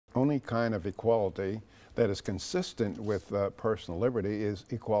Only kind of equality that is consistent with personal liberty is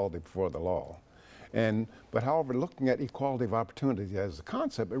equality before the law. But however, looking at equality of opportunity as a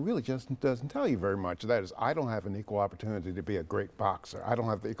concept, it really just doesn't tell you very much. That is, I don't have an equal opportunity to be a great boxer. I don't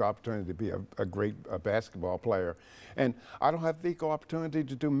have the equal opportunity to be a great basketball player. And I don't have the equal opportunity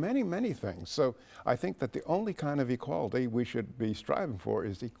to do many, many things. So I think that the only kind of equality we should be striving for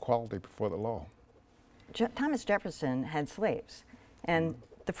is equality before the law. Thomas Jefferson had slaves, and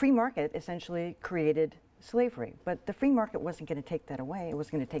the free market essentially created slavery, but the free market wasn't going to take that away. It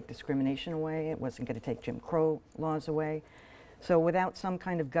wasn't going to take discrimination away. It wasn't going to take Jim Crow laws away. So without some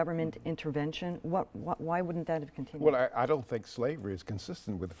kind of government intervention, why wouldn't that have continued? Well, I don't think slavery is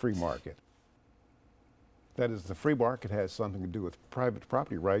consistent with the free market. That is, the free market has something to do with private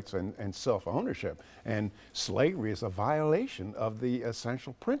property rights and self-ownership, and slavery is a violation of the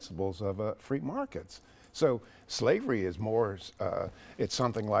essential principles of free markets. So slavery is more, it's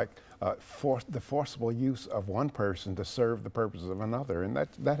something like the forcible use of one person to serve the purposes of another, and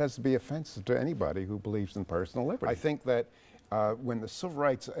that has to be offensive to anybody who believes in personal liberty. I think that when the Civil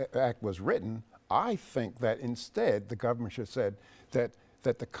Rights Act was written, I think that instead the government should have said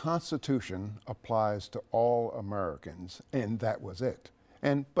that the Constitution applies to all Americans, and that was it.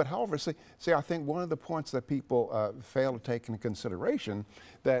 But however, see, I think one of the points that people fail to take into consideration,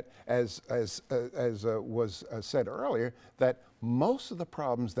 that as was said earlier, that most of the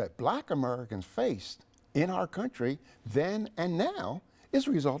problems that Black Americans faced in our country then and now is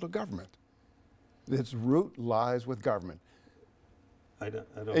a result of government. Its root lies with government.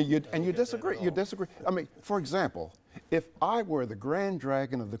 You disagree. You disagree. I mean, for example, if I were the Grand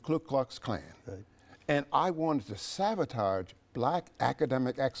Dragon of the Ku Klux Klan, and I wanted to sabotage Black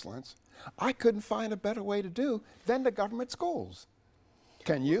academic excellence, I couldn't find a better way to do than the government schools.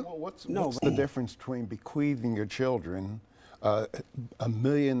 Can you? Well, what's the difference between bequeathing your children $1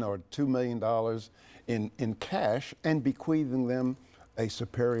 million or $2 million in cash and bequeathing them a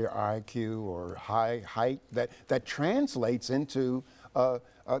superior IQ or high height that translates into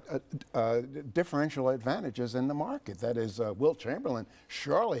differential advantages in the market? That is, Wilt Chamberlain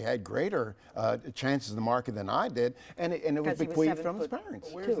surely had greater chances in the market than I did, and it was bequeathed from his parents.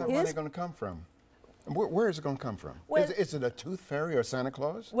 Where's that money going to come from? Where is it going to come from? Well, is it a tooth fairy or Santa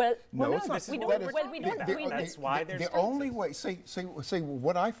Claus? Well, no, it's not. We don't. That's why there's the only way. See,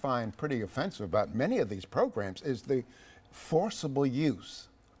 what I find pretty offensive about many of these programs is the forcible use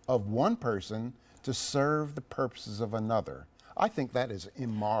of one person to serve the purposes of another. I think that is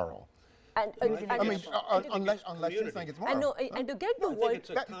immoral. Unless you think it's moral. And to get the word, it's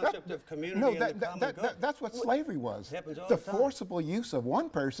a concept of community that's what slavery was. The forcible use of one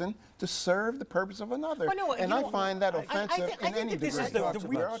person to serve the purpose of another. And I find that offensive in any degree.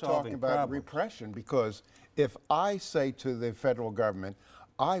 We are talking about repression, because if I say to the federal government,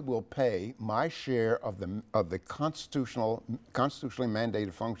 I will pay my share of the constitutionally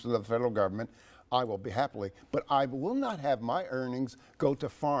mandated functions of the federal government, I will be happily, but I will not have my earnings go to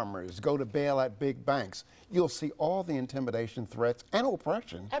farmers, go to bail at big banks. You'll see all the intimidation, threats, and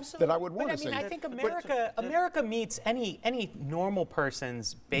oppression that I would want to see. I think America meets any normal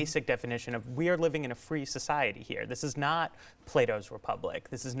person's basic definition of we are living in a free society here. This is not Plato's Republic.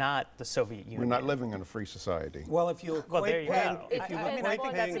 This is not the Soviet Union. We're not living in a free society. Well, if you equate I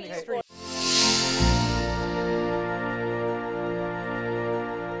think that's an extreme.